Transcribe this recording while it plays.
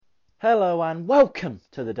Hello and welcome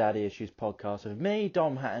to the Daddy Issues podcast with me,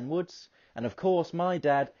 Dom Hatton Woods, and of course my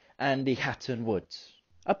dad, Andy Hatton Woods.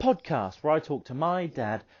 A podcast where I talk to my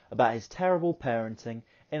dad about his terrible parenting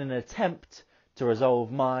in an attempt to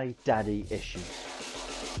resolve my daddy issues.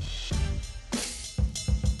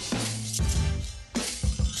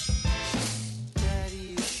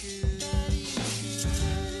 Daddy issues.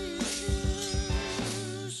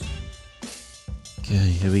 Okay,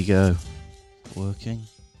 here we go. Working.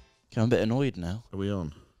 Okay, I'm a bit annoyed now. Are we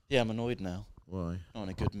on? Yeah, I'm annoyed now. Why? Not in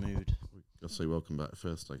a good mood. I'll say welcome back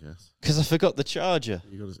first, I guess. Because I forgot the charger.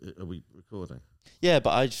 Are we recording? Yeah,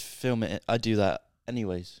 but I film it. I do that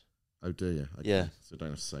anyways. Oh, do you? Okay. Yeah. So don't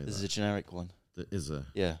have to say This is that. a generic one. There is a...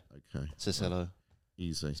 Yeah, Okay. it says Right. hello.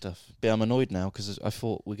 Easy. Stuff. But I'm annoyed now because I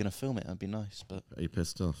thought we are going to film it. That'd be nice, but Are you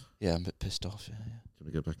pissed off? yeah, I'm a bit pissed off. Yeah. Can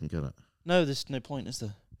we go back and get it? No, there's no point, is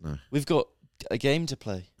there? No. We've got a game to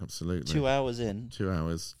play. Absolutely. 2 hours in, 2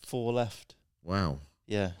 hours. 4 left. Wow.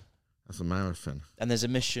 Yeah. That's a marathon. And there's a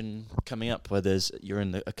mission coming up where you're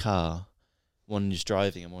in a car, one's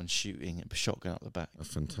driving and one's shooting a shotgun up the back.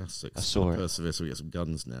 That's fantastic. I saw it. Persevere so we get some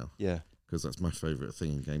guns now. Yeah. Because that's my favourite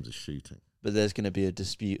thing in games is shooting. But there's going to be a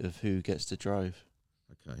dispute of who gets to drive.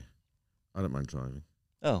 Okay. I don't mind driving.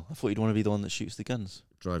 Oh, I thought you'd want to be the one that shoots the guns.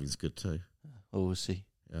 Driving's good too. Oh, we'll see.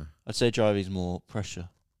 Yeah. I'd say driving's more pressure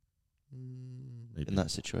Maybe. in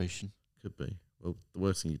that situation. Could be. Well, the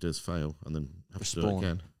worst thing you do is fail and then have to do Respawn. it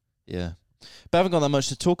again. Yeah. But I haven't got that much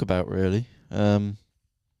to talk about, really.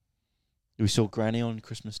 We saw Granny on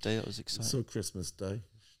Christmas Day. That was exciting. So Christmas Day,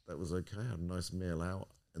 that was okay. I had a nice meal out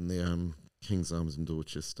in the King's Arms in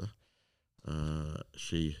Dorchester.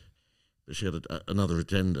 She had another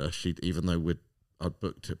agenda. Even though I'd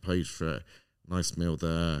booked it, paid for it, nice meal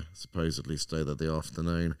there. Supposedly stay there the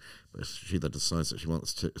afternoon, but she then decides that she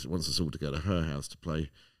wants us all to go to her house to play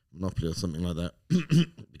Monopoly or something like that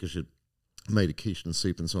because she'd made a quiche and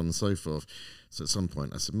soup and so on and so forth. So at some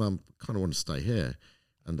point I said, Mum, kind of want to stay here.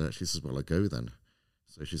 And she says, well, I'll go then.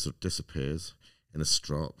 So she sort of disappears in a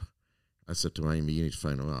strop. I said to Amy, you need to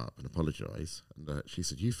phone her up and apologise. And she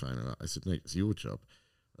said, you phone her up. I said, no, it's your job.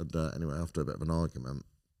 And anyway, after a bit of an argument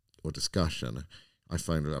or discussion, I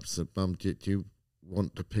phoned her up and said, Mum, do you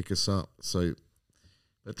want to pick us up? So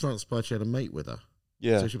it transpired she had a mate with her.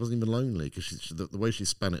 Yeah. So she wasn't even lonely because the way she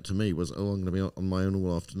span it to me was, oh, I'm going to be on my own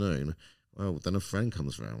all afternoon. Well, then a friend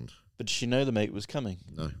comes round. But did she know the mate was coming?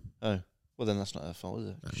 No. Oh. Well, then that's not her fault, is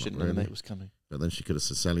it? No, She not didn't know the really. mate was coming. But then she could have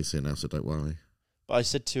said, Sally's here now, so don't worry. But I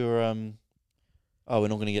said to her, we're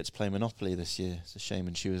not going to get to play Monopoly this year. It's a shame.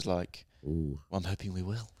 And she was like, Ooh. well, I'm hoping we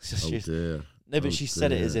will. So Oh, she was- dear. no, but Oh, she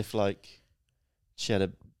said it as dear. if, like, she had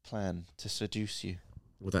a plan to seduce you.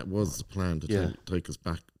 Well, that was the plan to Yeah. take us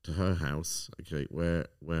back to her house, okay, where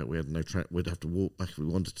we had no we'd have to walk back if we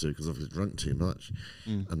wanted to because I was drunk too much.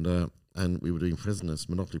 And we were doing prisoners,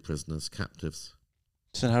 Monopoly prisoners, captives.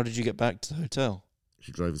 So how did you get back to the hotel?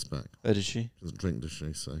 She drove us back. Where did she? She doesn't drink, does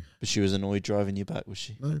she? So But she was annoyed driving you back, was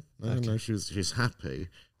she? no, Okay. she's happy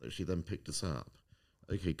that she then picked us up.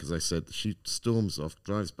 Okay, because I said she storms off,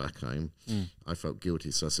 drives back home. I felt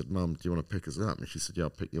guilty, so I said, Mum, do you want to pick us up? And she said, yeah, I'll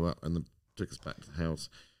pick you up. And then took us back to the house.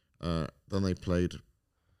 Then they played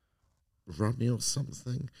Rummy or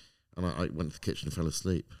something. And I went to the kitchen and fell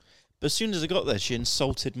asleep. But as soon as I got there, she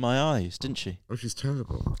insulted my eyes, didn't she? Oh, she's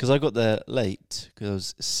terrible. Because I got there late because I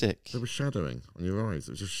was sick. There was shadowing on your eyes.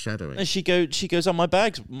 It was just shadowing. And she goes, oh, my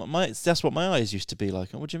bags, that's what my eyes used to be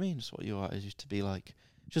like. And what do you mean? That's what your eyes used to be like.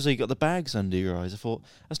 She was like, you got the bags under your eyes. I thought,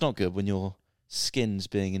 that's not good when your skin's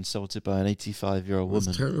being insulted by an 85-year-old It was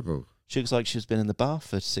woman. terrible. She looks like she's been in the bath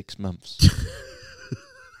for 6 months.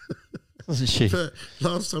 Wasn't she? But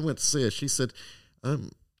last time I went to see her, she said,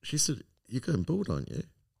 you're going bald, aren't you?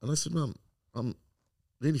 And I said, Mum, I'm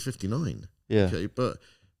nearly 59. Yeah. Okay, but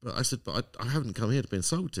I said, but I haven't come here to be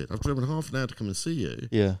insulted. I've driven half an hour to come and see you.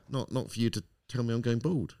 Yeah. Not for you to tell me I'm going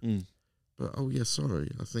bald. Mm. But, oh, yeah, sorry.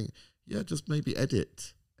 I think, yeah, just maybe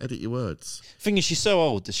edit your words. Thing is, she's so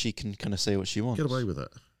old that she can kind of say what she wants. Get away with it.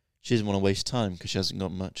 She doesn't want to waste time because she hasn't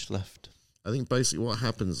got much left. I think basically what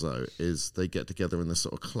happens, though, is they get together in the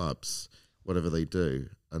sort of clubs, whatever they do,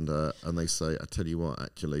 and they say, I tell you what,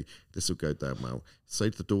 actually, this will go down well. Say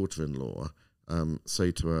to the daughter-in-law,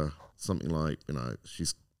 say to her something like,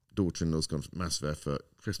 she's daughter-in-law's gone for massive effort,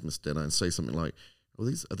 Christmas dinner, and say something like, are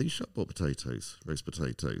these shop-bought potatoes, roast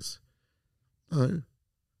potatoes? No.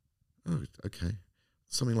 Oh, okay.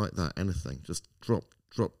 Something like that, anything. Just drop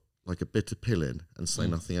like a bitter pill in and say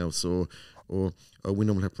nothing else, or we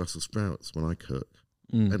normally have Brussels sprouts when I cook.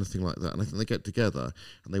 Anything like that. And I think they get together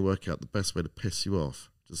and they work out the best way to piss you off.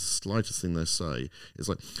 Just the slightest thing they say is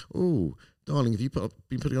like, oh, darling, have you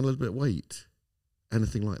been putting on a little bit of weight?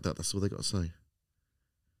 anything like that, that's all they got to say.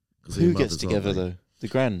 'Cause Who they're gets mothers, together aren't they? though? The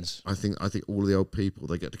grands. I think all the old people,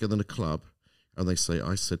 they get together in a club and they say,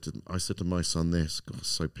 I said to my son this. God, I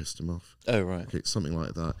so pissed him off. Oh right. Okay, something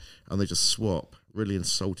like that. And they just swap really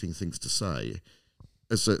insulting things to say.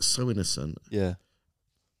 It's so innocent, Yeah.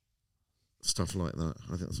 stuff like that.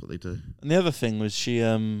 I think that's what they do. And the other thing was she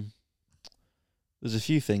there's a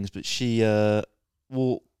few things, but she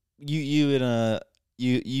well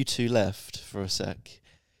you two left for a sec.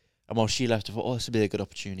 And while she left, I thought, this would be a good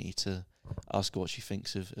opportunity to ask her what she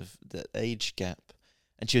thinks of the age gap.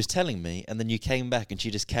 And she was telling me, and then you came back and she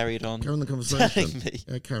just carried on Carry on the conversation. telling me.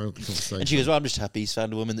 Yeah, carry on the conversation. And she goes, well, I'm just happy he's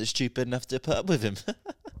found a woman that's stupid enough to put up with him.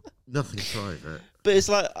 Nothing private. But it's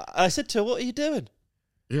like, I said to her, what are you doing?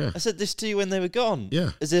 Yeah. I said this to you when they were gone.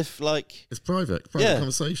 Yeah. As if, like... It's private Yeah.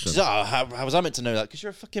 conversation. She's like, how was I meant to know that? Because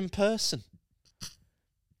you're a fucking person.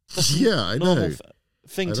 Yeah, I Normal know.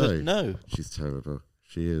 thing I to know. She's terrible.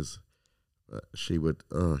 She is. But she would,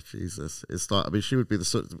 oh, Jesus. It's like, I mean, she would be the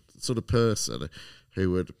sort of person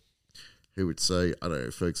who would say, I don't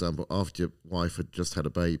know, for example, after your wife had just had a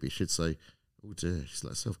baby, she'd say, oh dear, she's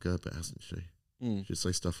let herself go a bit, hasn't she? Mm. She'd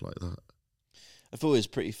say stuff like that. I thought it was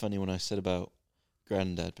pretty funny when I said about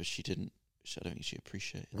Grandad, but she didn't. I don't think she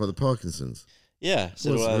appreciated it. Well, the Parkinson's. Yeah,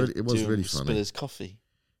 so it was really Spill funny. his coffee.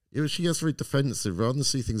 She gets very defensive rather than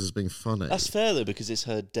see things as being funny. That's fair though, because it's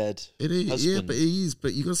her dead It is, husband. yeah, but he is.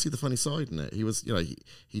 But you got to see the funny side in it. He was,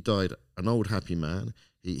 he died an old happy man.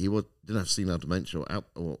 He didn't have senile dementia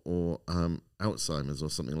or Alzheimer's or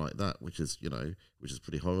something like that, which is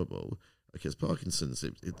pretty horrible. Okay, it's Parkinson's.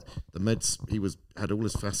 The meds. He had all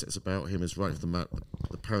his facets about him. His writing for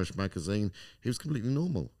the Parish magazine. He was completely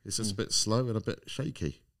normal. He's just a bit slow and a bit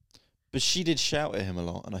shaky. But she did shout at him a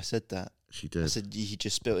lot, and I said that. She did. I said he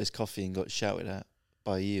just spilled his coffee and got shouted at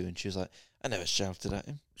by you, and she was like, "I never shouted at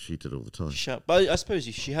him." She did all the time. But I suppose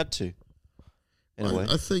she had to. In a way,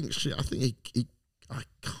 I think I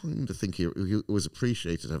kind of think he was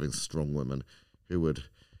appreciated having a strong woman who would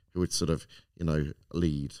sort of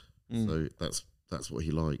lead. So that's what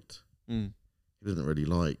he liked. Mm. He didn't really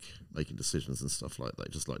like making decisions and stuff like that.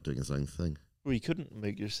 He just liked doing his own thing. Well, he couldn't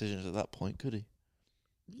make decisions at that point, could he?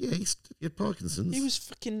 Yeah, he had Parkinson's.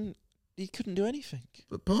 He couldn't do anything.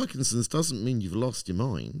 But Parkinson's doesn't mean you've lost your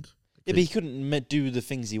mind. Yeah, but he couldn't do the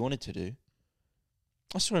things he wanted to do.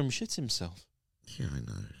 I saw him shit himself. Yeah, I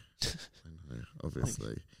know. I know.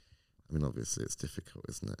 Obviously. Obviously it's difficult,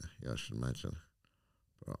 isn't it? Yeah, I should imagine.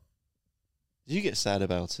 But Did you get sad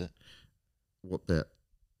about it? what bit?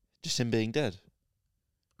 Just him being dead?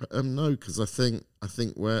 No, because I think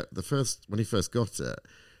when he first got it,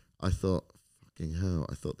 I thought, fucking hell,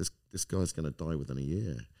 I thought this guy's going to die within a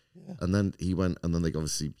year. Yeah. And then he went, and then they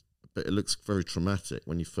obviously, but it looks very traumatic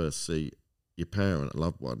when you first see your parent, a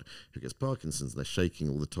loved one, who gets Parkinson's. They're shaking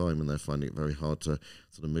all the time and they're finding it very hard to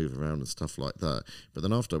sort of move around and stuff like that. But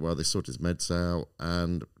then after a while, they sort his meds out,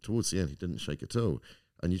 and towards the end, he didn't shake at all.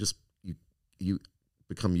 And you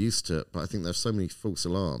become used to it. But I think there's so many false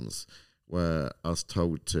alarms where I was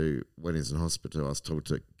told to, when he's in hospital, I was told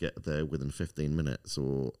to get there within 15 minutes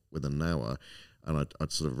or within an hour. And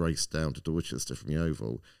I'd sort of race down to Dorchester from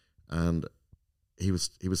Yeovil, and he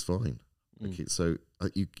was fine. Okay, so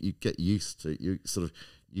you get used to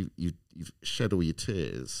you've shed all your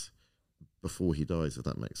tears before he dies, if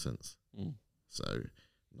that makes sense. So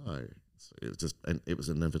no, so it was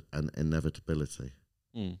an inevitability.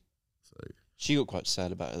 So She got quite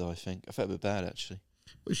sad about it, though. I think I felt a bit bad actually.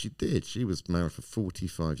 well, she did. She was married for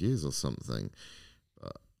 45 years or something.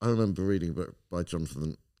 I remember reading a book by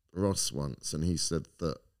Jonathan Ross once, and he said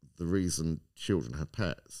that the reason children have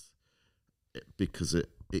pets because it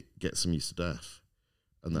gets them used to death,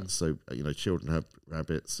 and that's so children have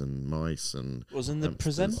rabbits and mice and Wasn't the hamsters.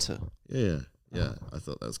 presenter? Yeah. I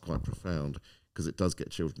thought that was quite profound because it does get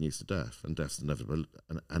children used to death, and death's inevitable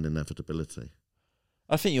and inevitability.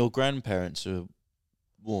 I think your grandparents are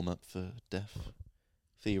warm up for death,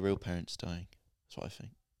 for your real parents dying. That's what I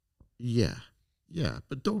think. Yeah,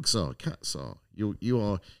 but dogs are, cats are. You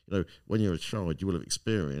are, when you're a child, you will have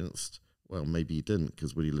experienced. Well, maybe you didn't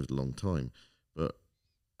because Woody lived a long time, but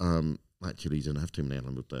actually, you didn't have too many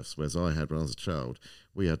animal deaths. Whereas I had when I was a child,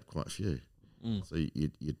 we had quite a few. So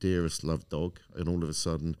your dearest loved dog, and all of a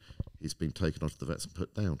sudden, he's been taken off to the vets and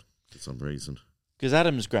put down for some reason. Because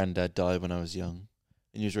Adam's granddad died when I was young,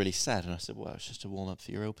 and he was really sad. And I said, "Well, it's just a warm up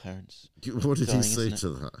for your real parents." What did Dying, he say isn't it? to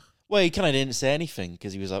that? Well, he kind of didn't say anything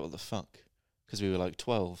because he was like, "What the fuck?" Because we were like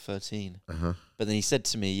 12, 13. Uh-huh. But then he said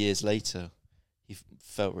to me years later, he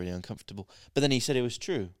felt really uncomfortable. But then he said it was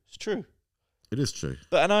true. It's true. It is true.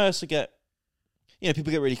 And I also get,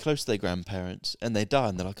 people get really close to their grandparents and they die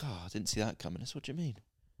and they're like, oh, I didn't see that coming. That's what do you mean?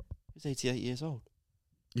 He's 88 years old.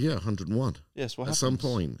 Yeah, 101. Yes, what At happens? some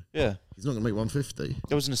point. Yeah. He's not going to make 150.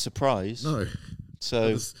 It wasn't a surprise. No.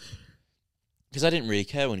 So, because I didn't really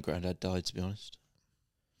care when Grandad died, to be honest.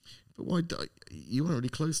 But why? You weren't really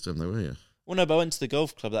close to him, though, were you? Well, no, but I went to the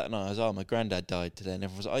golf club that night. I was like, oh, my granddad died today. And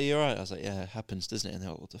everyone was like, oh, you're right. I was like, yeah, it happens, doesn't it? And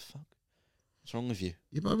they're like, what the fuck? What's wrong with you?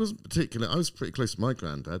 Yeah, but I wasn't particularly... I was pretty close to my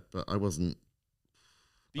granddad, but I wasn't...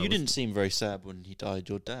 But you didn't seem very sad when he died,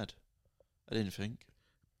 your dad. I didn't think.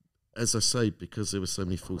 As I say, because there were so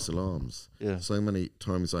many false alarms. Yeah. So many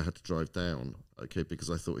times I had to drive down, okay, because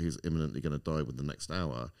I thought he was imminently going to die within the next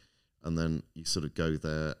hour. And then you sort of go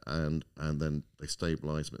there and then they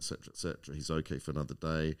stabilise him, et cetera, He's okay for another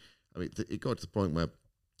day. I mean, it got to the point where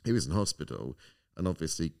he was in hospital and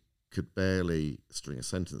obviously could barely string a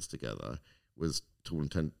sentence together, was, to all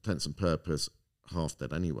intents and purpose, half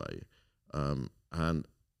dead anyway. And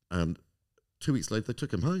 2 weeks later, they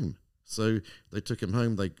took him home. So they took him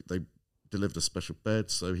home, they delivered a special bed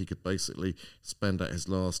so he could basically spend out his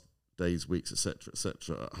last days, weeks,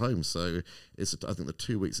 etc., at home. So I think the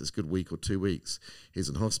 2 weeks, it's a good week or 2 weeks, he's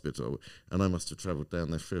in hospital, and I must have travelled down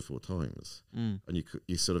there 3 or 4 times. And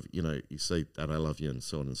you sort of, you say, Dad, I love you, and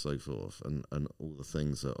so on and so forth, and all the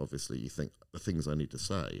things that obviously you think, the things I need to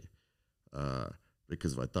say,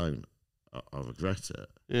 because if I don't, I'll regret it.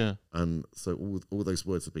 Yeah. And so all those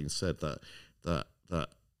words have been said, that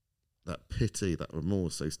pity, that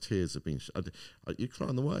remorse, those tears have been... you cry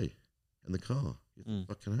on the way in the car. You think,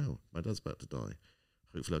 fucking hell, my dad's about to die.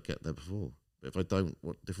 Hopefully I'll get there before. But if I don't,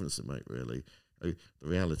 what difference does it make, really? The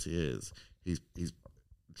reality is he's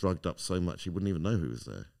drugged up so much he wouldn't even know who was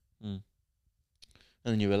there. And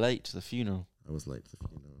then you were late to the funeral. I was late to the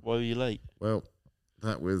funeral. Why were you late? Well,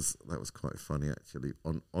 that was quite funny, actually.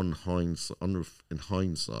 In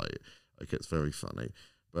hindsight, okay, it's very funny.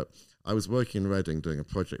 But I was working in Reading doing a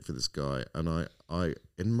project for this guy, and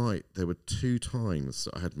there were 2 times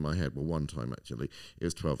that I had in my head. Well, one time actually, it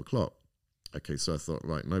was 12 o'clock. Okay, so I thought,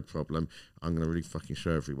 right, no problem. I'm going to really fucking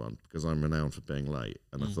show everyone because I'm renowned for being late.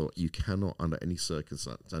 And I thought, you cannot, under any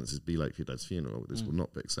circumstances, be late for your dad's funeral. This will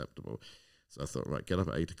not be acceptable. So I thought, right, get up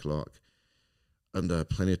at 8 o'clock, and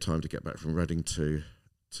plenty of time to get back from Reading to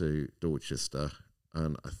Dorchester.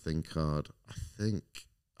 And I think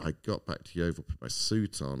I got back to Yeovil, put my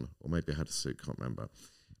suit on, or maybe I had a suit, can't remember.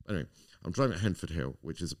 Anyway, I'm driving at Henford Hill,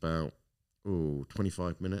 which is about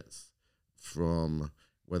 25 minutes from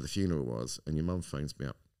where the funeral was, and your mum phones me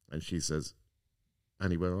up, and she says,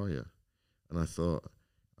 Annie, where are you? And I thought,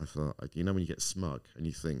 you know when you get smug, and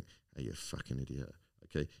you think, hey, you fucking idiot.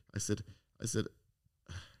 Okay, I said,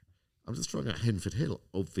 I'm just driving at Henford Hill,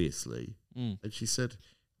 obviously. And she said,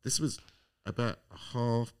 this was about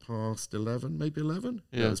 11:30, maybe 11?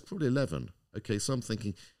 Yeah. No, it was probably 11. Okay, so I'm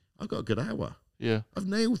thinking, I've got a good hour. Yeah. I've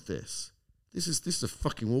nailed this. This is a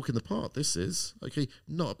fucking walk in the park, this is. Okay,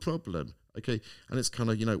 not a problem. Okay, and it's kind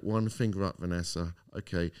of, one finger up, Vanessa.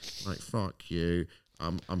 Okay, like, fuck you.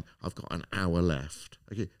 I've got an hour left.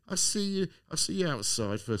 Okay, I see you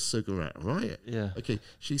outside for a cigarette, right? Yeah. Okay,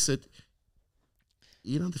 she said,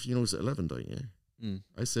 you know the funeral's at 11, don't you?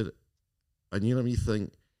 I said, and when you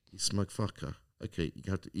think, you smug fucker, okay,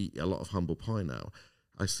 you have to eat a lot of humble pie now.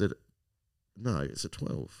 I said, no, it's at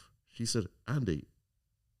 12. She said, Andy,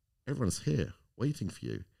 everyone's here waiting for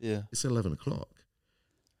you. Yeah. It's 11 o'clock.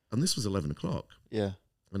 And this was 11 o'clock. Yeah.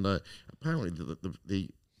 And apparently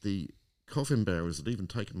the coffin bearers had even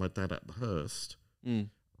taken my dad out the hearse. And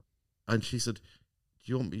she said,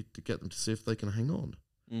 do you want me to get them to see if they can hang on?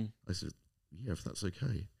 I said, yeah, if that's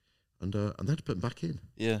okay. And they had to put them back in.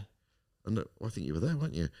 Yeah. And I think you were there,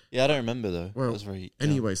 weren't you? Yeah, I don't remember though. Well, I was very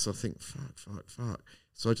anyway, so I think, fuck.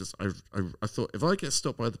 So I thought, if I get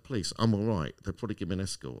stopped by the police, I'm all right. They'll probably give me an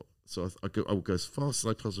escort. So I will go as fast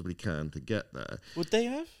as I possibly can to get there. Would they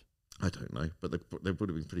have? I don't know, but they would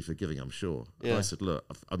have been pretty forgiving, I'm sure. Yeah. And I said, look,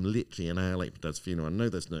 I'm literally an hour late for Dad's funeral. I know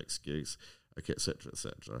there's no excuse, okay, et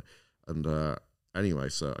cetera. And anyway,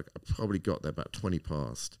 so I probably got there about 20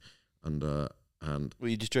 past, and Well,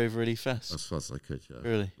 you just drove really fast. as fast as I could, yeah.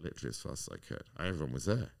 Really? Literally as fast as I could. Everyone was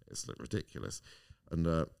there. It's like ridiculous. And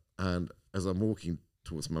as I'm walking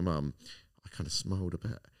towards my mum, I kind of smiled a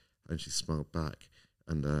bit, and she smiled back,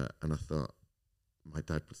 and I thought my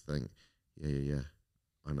dad would think, yeah,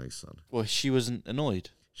 I know, son. Well, she wasn't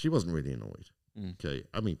annoyed. She wasn't really annoyed. Okay,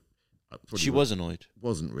 I mean, She was annoyed.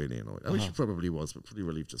 wasn't really annoyed. I mean, she probably was, but pretty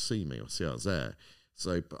relieved to see me or see I was there.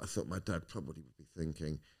 So, but I thought my dad probably would be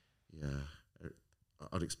thinking, yeah,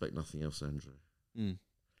 I'd expect nothing else, Andrew.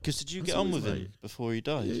 Because did you That's get on always with him right. before he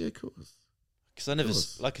died? Yeah, of course. Because I never,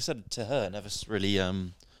 like I said to her, never really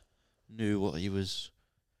knew what he was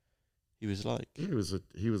like. He was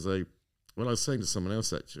a. Well, I was saying to someone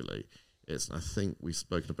else actually. I think we've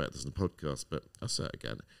spoken about this in the podcast, but I'll say it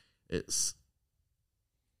again.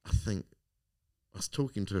 I think I was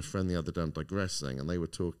talking to a friend the other day, I'm digressing, and they were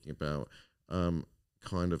talking about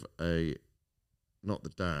kind of not the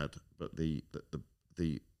dad, but the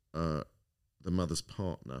mother's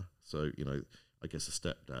partner. So, I guess a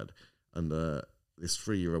stepdad. And this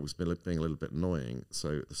 3-year-old was being a little bit annoying,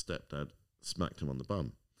 so the stepdad smacked him on the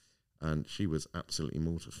bum. And she was absolutely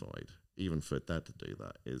mortified. Even for a dad to do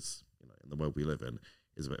that is, in the world we live in,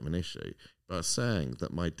 is a bit of an issue. But I was saying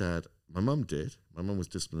that my mum was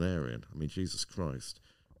disciplinarian. I mean, Jesus Christ.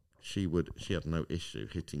 She had no issue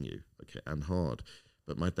hitting you, okay, and hard.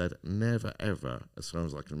 But my dad never, ever, as far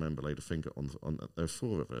as I can remember, laid a finger on there were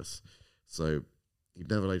 4 of us. So he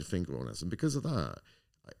never laid a finger on us. And because of that,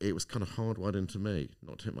 it was kind of hardwired into me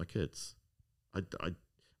not to hit my kids. I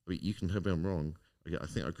mean, you can tell me I'm wrong. I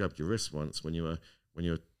think I grabbed your wrist once when you were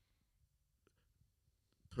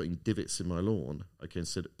putting divots in my lawn, okay, and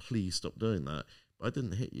said, please stop doing that. But I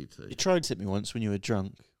didn't hit you two. You tried to hit me once when you were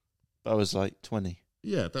drunk, but I was like 20.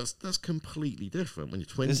 Yeah, that's completely different when you're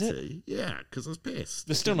 20. Is it? Yeah, because I was pissed.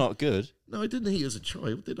 But still not good. No, I didn't hit you as a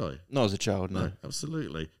child, did I? Not as a child, no. No,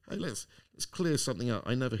 absolutely. Hey, let's clear something up.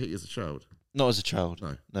 I never hit you as a child. Not as a child.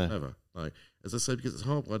 No, No. never. No. As I said, because it's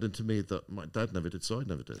hardwired into me that my dad never did, so I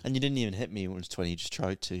never did. And you didn't even hit me when I was 20, you just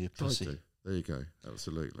tried to, you Tried pussy. to. There you go.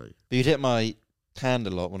 Absolutely. But you'd hit my hand a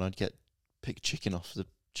lot when I'd pick chicken off the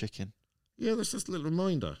chicken. Yeah, that's just a little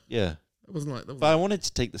reminder. Yeah. It wasn't like that. But I wanted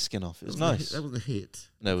to take the skin off. It was nice. That wasn't a hit.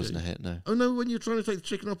 No, it wasn't a hit, no. Oh, no, when you're trying to take the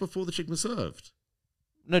chicken off before the chicken was served.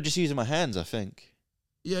 No, just using my hands, I think.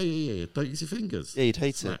 Yeah. Don't use your fingers. Yeah, you'd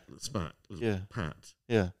hate Smack. Yeah. Pat.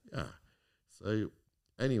 Yeah. Yeah. So,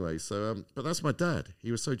 anyway, but that's my dad.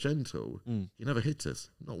 He was so gentle. He never hit us.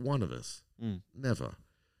 Not one of us. Never.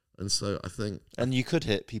 And so I think... And you could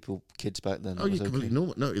hit kids back then. Oh, you completely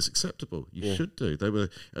normal. No, it's acceptable. You should do. They were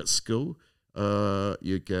at school.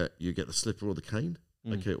 You get the slipper or the cane,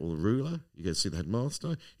 okay, or the ruler. You get to see the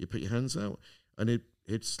headmaster. You put your hands out, and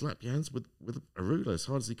he'd slap your hands with a ruler as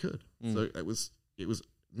hard as he could. So it was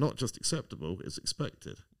not just acceptable; it's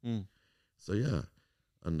expected. So yeah,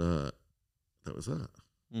 and that was that.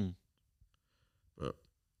 But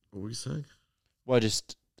what were you saying? Well,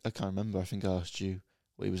 I can't remember. I think I asked you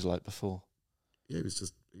what he was like before. Yeah,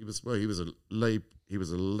 he was a lay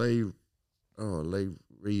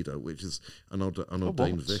reader, which is an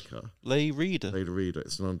ordained vicar. Lay reader. Lay reader.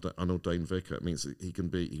 It's an unordained vicar. It means that he can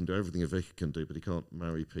do everything a vicar can do, but he can't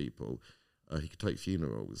marry people. He could take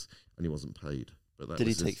funerals, and he wasn't paid. But that Did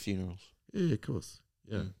he take funerals? Yeah, of course.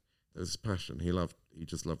 Yeah, that was his passion. He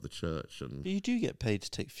just loved the church, and But you do get paid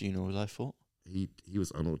to take funerals, I thought. he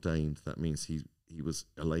was unordained. That means he was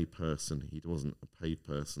a lay person. He wasn't a paid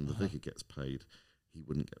person. The vicar gets paid. He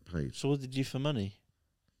wouldn't get paid. So what did you do for money?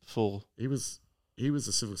 He was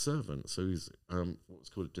a civil servant, so he's what's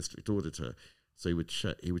called a district auditor. So he would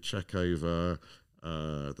check over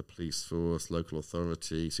the police force, local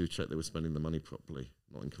authority. So he would check they were spending the money properly,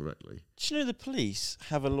 not incorrectly. Do you know the police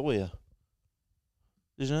have a lawyer?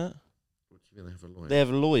 Did you know that? What do you mean they have a lawyer? They have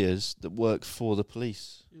lawyers that work for the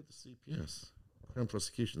police. Yeah, the CPS, Crown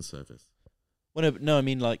Prosecution Service. Well, no, I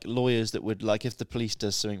mean like lawyers that would, like if the police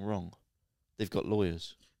does something wrong, they've got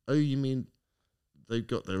lawyers. Oh, you mean they've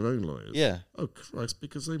got their own lawyers? Yeah. Oh, Christ,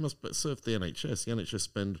 because they must serve the NHS. The NHS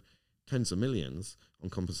spend tens of millions on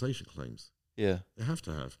compensation claims. Yeah. They have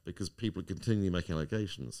to have, because people continually make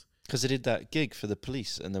allegations. Because they did that gig for the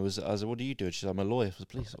police, and I was like, what do you do? And she said, I'm a lawyer for the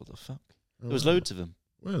police. What the fuck? Oh, There was wow. loads of them.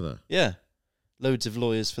 Were there? Yeah. Loads of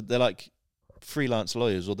lawyers. They're like freelance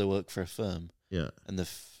lawyers, or they work for a firm, Yeah. and the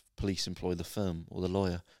police employ the firm or the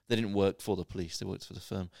lawyer. They didn't work for the police, they worked for the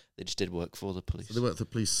firm. They just did work for the police. So they work for the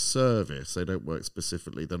police service. They don't work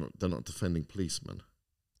specifically. They're not defending policemen.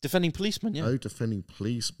 Defending policemen, yeah. Oh, defending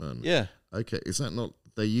policemen. Yeah. Okay, is that not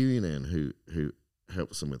their union who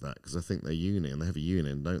helps them with that? Because I think their union, they have a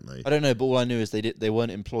union, don't they? I don't know, but all I knew is they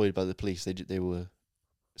weren't employed by the police. They were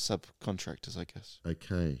subcontractors, I guess.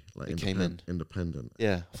 Okay, like They came in. independent.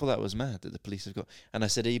 Yeah, I thought that was mad that the police have got. And I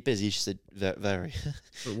said, "Are you busy?" She said, "Very."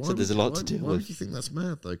 But why So there's a lot to deal Why with. would you think that's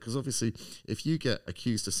mad though? Because obviously, if you get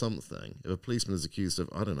accused of something, if a policeman is accused of,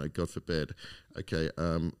 I don't know, God forbid, okay,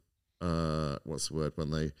 what's the word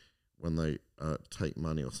when they take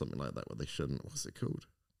money or something like that where they shouldn't? What's it called?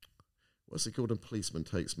 What's it called? A policeman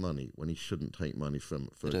takes money when he shouldn't take money from,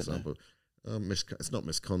 for example, it's not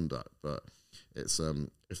misconduct, but it's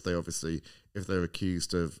if they're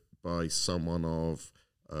accused of by someone of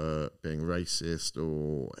being racist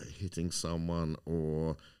or hitting someone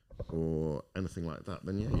or or anything like that,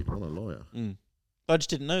 then yeah, you'd want a lawyer. I just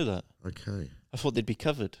didn't know that. Okay. I thought they'd be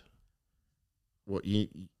covered. What, you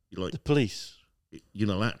like The police.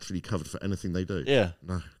 unilaterally covered for anything they do? Yeah.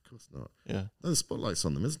 No, of course not. Yeah. No, the spotlight's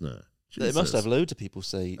on them, isn't it? They must Jesus. have loads of people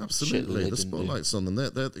say Absolutely, shit that they the didn't do. spotlight's on them.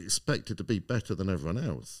 They're expected to be better than everyone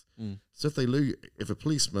else. Mm. So if a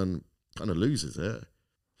policeman kind of loses it,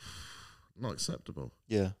 not acceptable.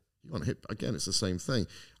 Yeah. You want to hit again? It's the same thing.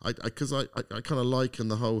 I kind of liken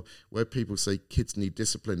the whole where people say kids need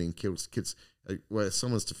disciplining kids, where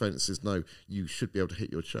someone's defence is no, you should be able to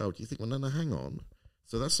hit your child. You think, well, no, hang on.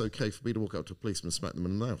 So that's okay for me to walk up to a policeman and smack them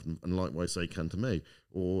in the mouth, and likewise they can to me,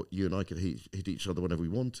 or you and I could hit each other whenever we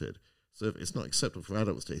wanted. So if it's not acceptable for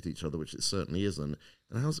adults to hit each other, which it certainly isn't,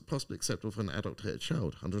 then how is it possibly acceptable for an adult to hit a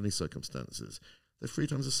child under any circumstances? They're 3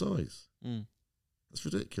 times the size. That's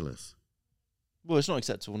ridiculous. Well, it's not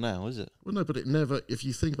acceptable now, is it? Well, no, but it never, if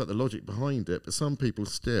you think about the logic behind it, but some people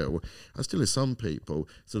still is some people,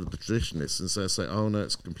 sort of the traditionalists, and so say, oh, no,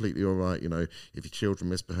 it's completely all right, if your children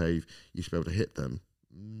misbehave, you should be able to hit them.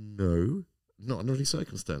 No, not under any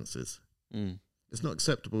circumstances. It's not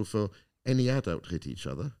acceptable for any adult to hit each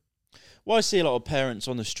other. Well, I see a lot of parents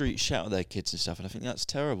on the street shout at their kids and stuff, and I think that's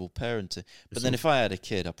terrible parenting. But then if I had a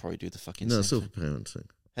kid, I'd probably do the fucking No, same it's all thing. for parenting.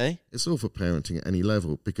 Hey? It's all for parenting at any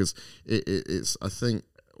level, because it's. I think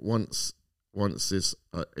once this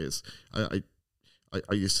I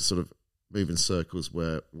used to sort of move in circles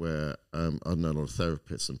where I know a lot of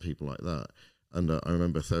therapists and people like that, and I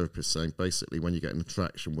remember a therapist saying basically when you get an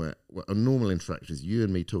interaction where a normal interaction is you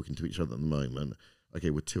and me talking to each other at the moment,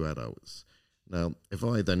 okay, we're 2 adults. Now,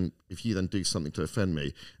 if you then do something to offend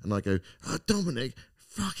me, and I go, oh, Dominic,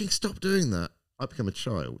 fucking stop doing that, I become a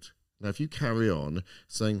child. Now, if you carry on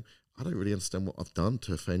saying, I don't really understand what I've done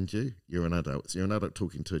to offend you, you're an adult. So you're an adult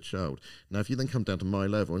talking to a child. Now, if you then come down to my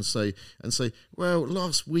level and say, well,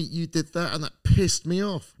 last week you did that and that pissed me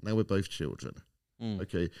off. Now we're both children.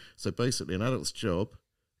 Okay, so basically an adult's job,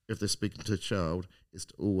 if they're speaking to a child, is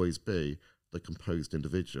to always be the composed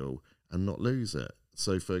individual and not lose it.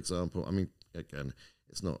 So, for example, I mean, again,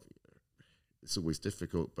 it's always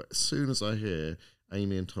difficult, but as soon as I hear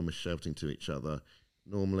Amy and Thomas shouting to each other,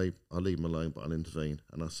 normally I'll leave them alone, but I'll intervene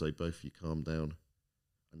and I'll say, both of you calm down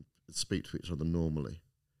and speak to each other normally,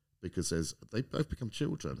 because they both become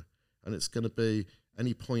children, and it's going to be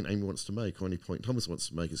any point Amy wants to make or any point Thomas wants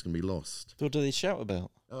to make is going to be lost. What do they shout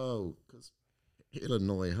about? Oh, because it'll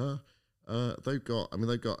annoy her. They've got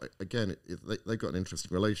again, they've got an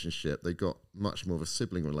interesting relationship. They've got much more of a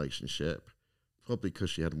sibling relationship, probably because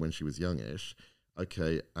she had him when she was youngish.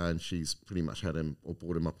 Okay, and she's pretty much had him or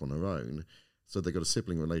brought him up on her own. So they've got a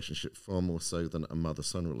sibling relationship far more so than a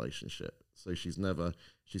mother-son relationship. So she's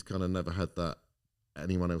kind of never had that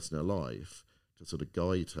anyone else in her life to sort of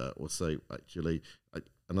guide her or say, actually,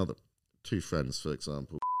 another 2 friends, for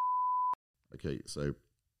example. Okay, so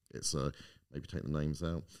it's maybe take the names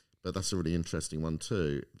out. But that's a really interesting one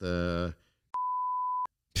too.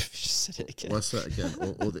 Just said it again. What's that again?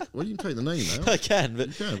 Well, you can take the name out. I can, but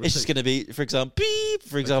it's just going to be, for example, beep,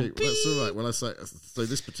 for example, okay, well, that's all right. Well, so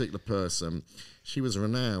this particular person, she was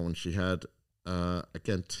renowned. She had,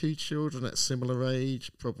 again, 2 children at similar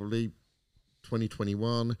age, probably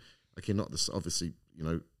 2021. Okay, not this, obviously,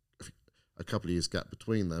 a couple of years gap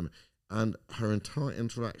between them. And her entire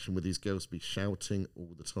interaction with these girls would be shouting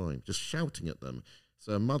all the time, just shouting at them.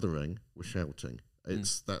 So her mothering was shouting.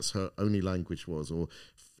 That's her only language was, or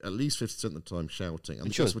at least 50% of the time shouting. And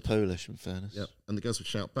I'm sure it's Polish, in fairness. Yeah, and the girls would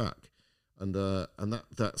shout back, and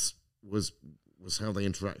that was how they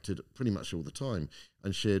interacted pretty much all the time.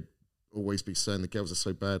 And she'd always be saying the girls are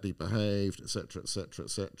so badly behaved, etc., etc.,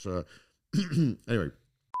 etc. Anyway,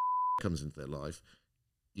 comes into their life,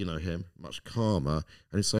 him much calmer,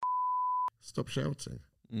 and he's like, stop shouting.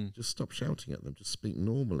 Just stop shouting at them. Just speak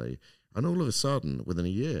normally. And all of a sudden, within a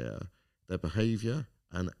year, their behaviour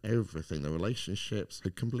and everything, their relationships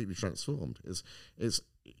had completely transformed. It's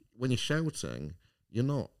when you're shouting, you're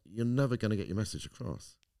never going to get your message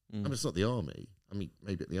across. I mean, it's not the army. I mean,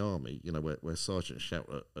 maybe at the army, where sergeants shout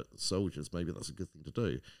at soldiers, maybe that's a good thing to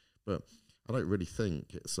do. But I don't really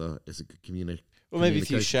think it's a good communication. Well, maybe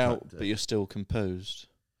if you shout, but you're still composed.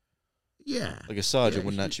 Yeah, like a sergeant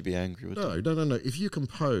wouldn't actually be angry with them. No. If you're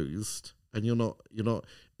composed and you're not,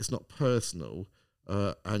 it's not personal,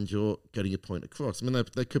 and you're getting your point across. I mean,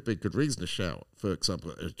 there could be a good reason to shout. For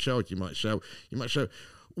example, a child, you might shout,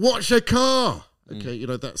 "Watch your car!" Okay,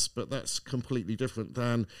 that's completely different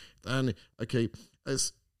than okay,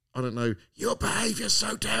 as I don't know, your behaviour's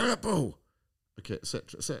so terrible. Okay,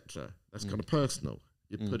 etc., etc. That's kind of personal.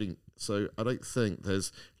 You're putting. So I don't think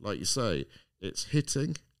there's, like you say, it's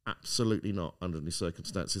hitting Absolutely not under any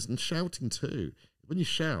circumstances. And shouting too. When you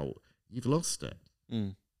shout, you've lost it.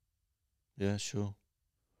 Mm. Yeah, sure.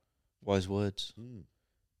 Wise words.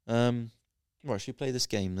 Right, should we play this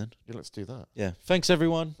game then? Yeah, let's do that. Yeah. Thanks,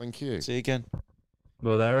 everyone. Thank you. See you again.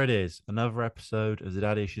 Well, there it is. Another episode of the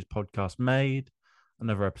Daddy Issues podcast made,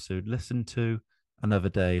 another episode listened to, another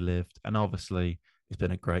day lived. And obviously, it's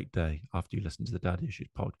been a great day after you listen to the Daddy Issues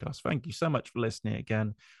podcast. Thank you so much for listening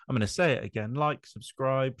again. I'm going to say it again. Like,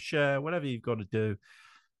 subscribe, share, whatever you've got to do.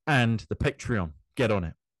 And the Patreon. Get on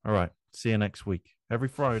it. All right. See you next week. Every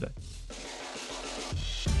Friday.